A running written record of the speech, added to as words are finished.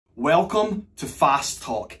Welcome to Fast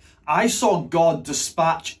Talk. I saw God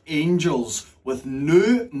dispatch angels with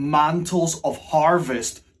new mantles of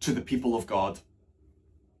harvest to the people of God.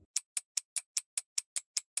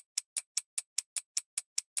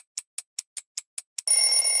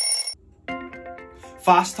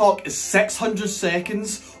 Fast Talk is 600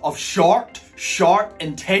 seconds of short,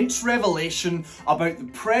 intense revelation about the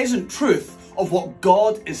present truth of what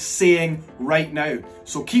God is saying right now.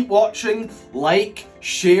 So keep watching, like,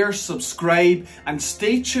 share, subscribe, and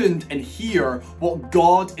stay tuned and hear what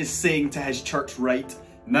God is saying to his church right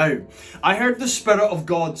now. I heard the Spirit of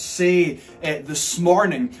God say this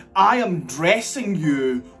morning, I am dressing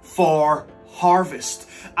you for harvest.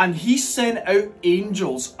 And he sent out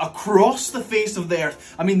angels across the face of the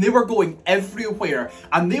earth. I mean, they were going everywhere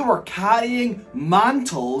and they were carrying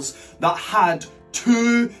mantles that had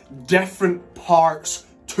two different parts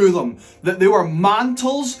to them. That they were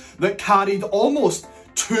mantles that carried almost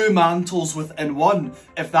two mantles within one,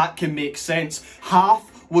 if that can make sense.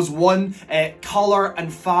 Half was one colour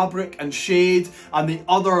and fabric and shade, and the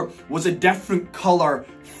other was a different colour,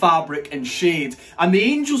 fabric and shade. And the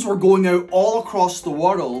angels were going out all across the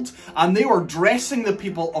world and they were dressing the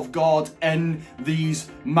people of God in these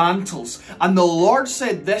mantles. And the Lord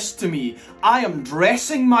said this to me, I am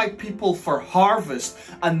dressing my people for harvest,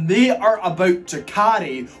 and they are about to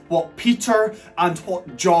carry what Peter and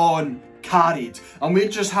what John carried. And we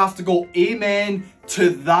just have to go amen to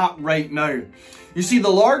that right now. You see, the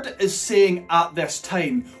Lord is saying at this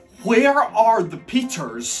time, where are the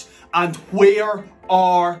Peters and where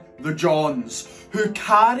are the Johns who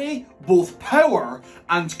carry both power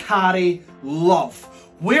and carry love?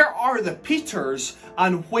 Where are the Peters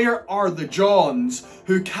and where are the Johns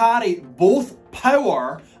who carry both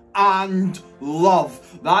power and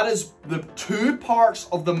love? That is the two parts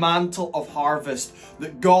of the mantle of harvest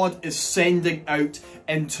that God is sending out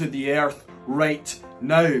into the earth right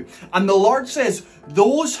now. And the Lord says,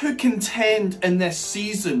 those who contend in this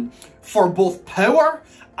season for both power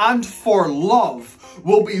and for love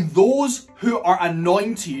will be those who are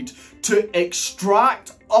anointed to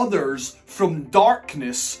extract others from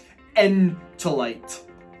darkness into light.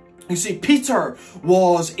 You see, Peter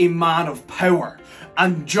was a man of power,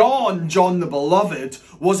 and John the Beloved,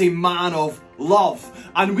 was a man of love.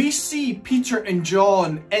 And we see Peter and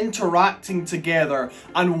John interacting together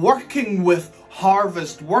and working with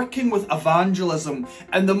harvest, working with evangelism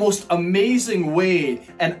in the most amazing way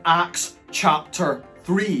in Acts chapter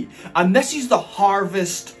 3. And this is the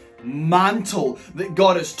harvest mantle that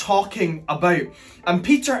God is talking about. And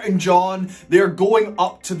Peter and John, they're going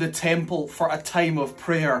up to the temple for a time of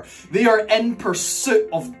prayer. They are in pursuit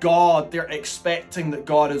of God. They're expecting that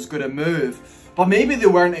God is going to move. But maybe they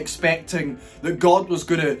weren't expecting that God was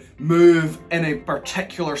going to move in a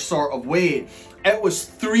particular sort of way. It was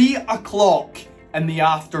 3 o'clock in the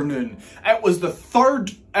afternoon. It was the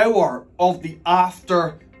 3rd hour of the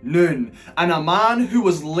afternoon. And a man who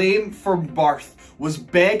was lame from birth was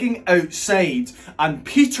begging outside, and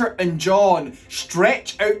Peter and John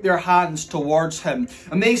stretch out their hands towards him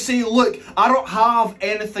and they say, look, I don't have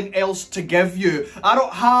anything else to give you. I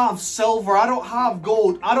don't have silver, I don't have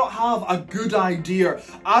gold, I don't have a good idea,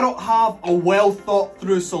 I don't have a well thought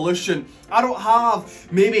through solution, I don't have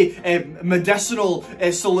maybe medicinal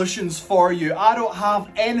solutions for you, I don't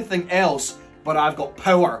have anything else. But I've got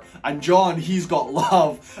power, and John, he's got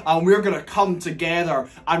love, and we're going to come together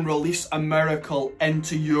and release a miracle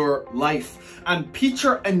into your life. And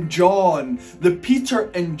Peter and John, the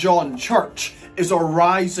Peter and John church is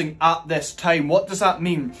arising at this time. What does that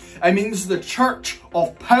mean? It means the church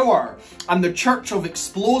of power and the church of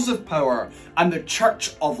explosive power and the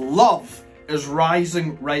church of love is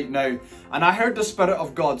rising right now. And I heard the Spirit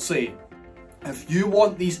of God say, if you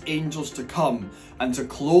want these angels to come and to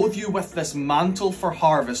clothe you with this mantle for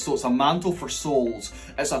harvest, so it's a mantle for souls,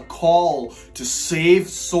 it's a call to save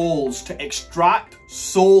souls, to extract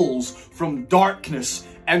souls from darkness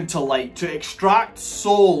into light, to extract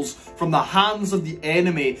souls from the hands of the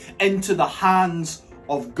enemy into the hands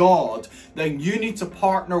of God, then you need to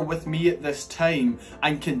partner with me at this time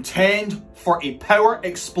and contend for a power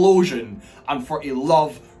explosion and for a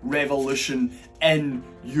love revolution in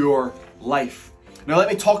your life. Now let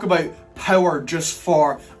me talk about power just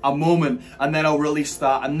for a moment, and then I'll release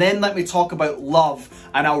that, and then let me talk about love,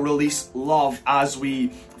 and I'll release love as we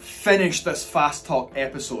finish this Fast Talk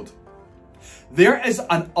episode. There is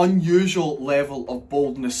an unusual level of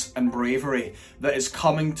boldness and bravery that is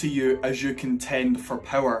coming to you as you contend for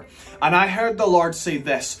power. And I heard the Lord say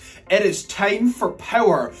this, it is time for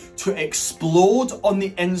power to explode on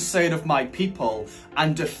the inside of my people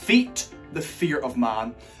and defeat the fear of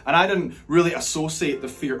man. And I didn't really associate the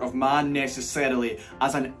fear of man necessarily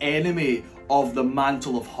as an enemy of the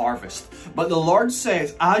mantle of harvest. But the Lord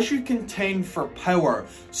says, as you contend for power,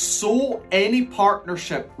 so any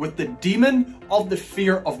partnership with the demon of the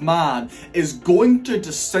fear of man is going to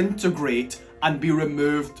disintegrate and be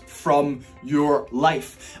removed from your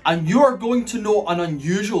life. And you are going to know an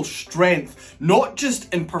unusual strength, not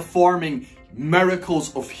just in performing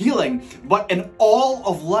miracles of healing, but in all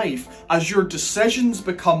of life, as your decisions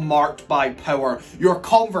become marked by power, your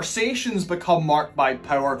conversations become marked by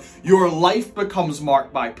power, your life becomes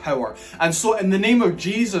marked by power. And so in the name of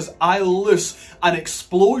Jesus, I loose an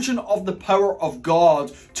explosion of the power of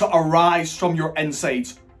God to arise from your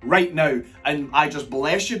insides right now. And I just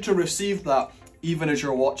bless you to receive that even as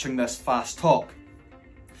you're watching this fast talk.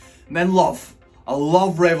 And then love, a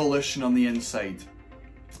love revolution on the inside.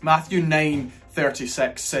 Matthew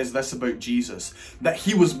 9:36 says this about Jesus, that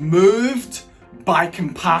he was moved by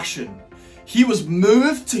compassion. He was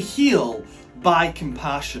moved to heal by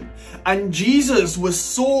compassion. And Jesus was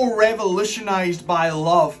so revolutionized by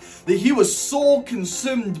love, that he was so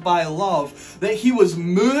consumed by love, that he was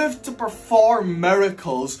moved to perform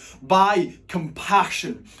miracles by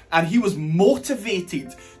compassion. And he was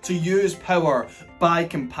motivated to use power by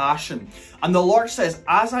compassion. And the Lord says,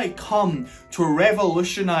 as I come to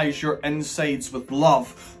revolutionize your insides with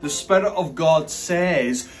love, the Spirit of God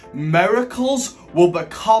says, miracles will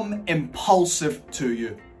become impulsive to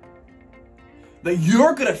you. That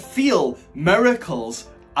you're going to feel miracles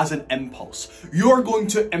as an impulse. You're going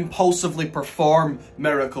to impulsively perform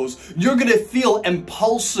miracles. You're going to feel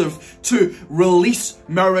impulsive to release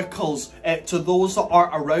miracles to those that are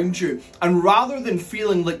around you. And rather than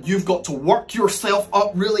feeling like you've got to work yourself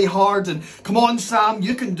up really hard and come on Sam,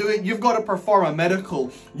 you can do it, you've got to perform a miracle,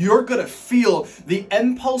 you're going to feel the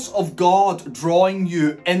impulse of God drawing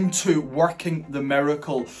you into working the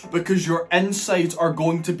miracle, because your insides are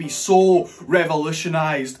going to be so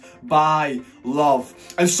revolutionized by love.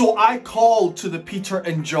 And so I call to the Peter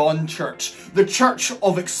and John church, the church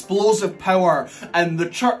of explosive power and the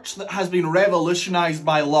church that has been revolutionized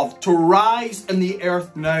by love, to rise in the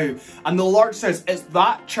earth now. And the Lord says it's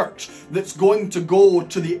that church that's going to go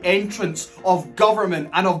to the entrance of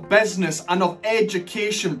government and of business and of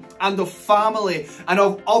education and of family and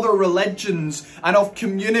of other religions and of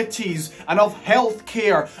communities and of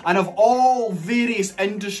healthcare and of all various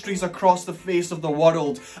industries across the face of the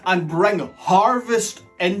world, and bring harvest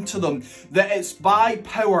into them. That it's by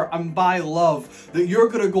power and by love that you're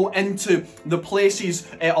going to go into the places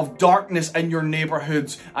of darkness in your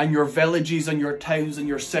neighborhoods and your villages and your towns and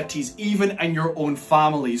your cities, even in your own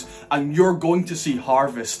families, and you're going to see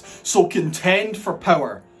harvest. So contend for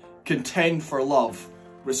power, contend for love,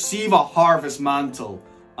 receive a harvest mantle,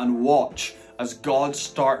 and watch as God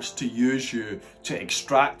starts to use you to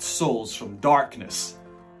extract souls from darkness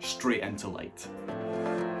straight into light.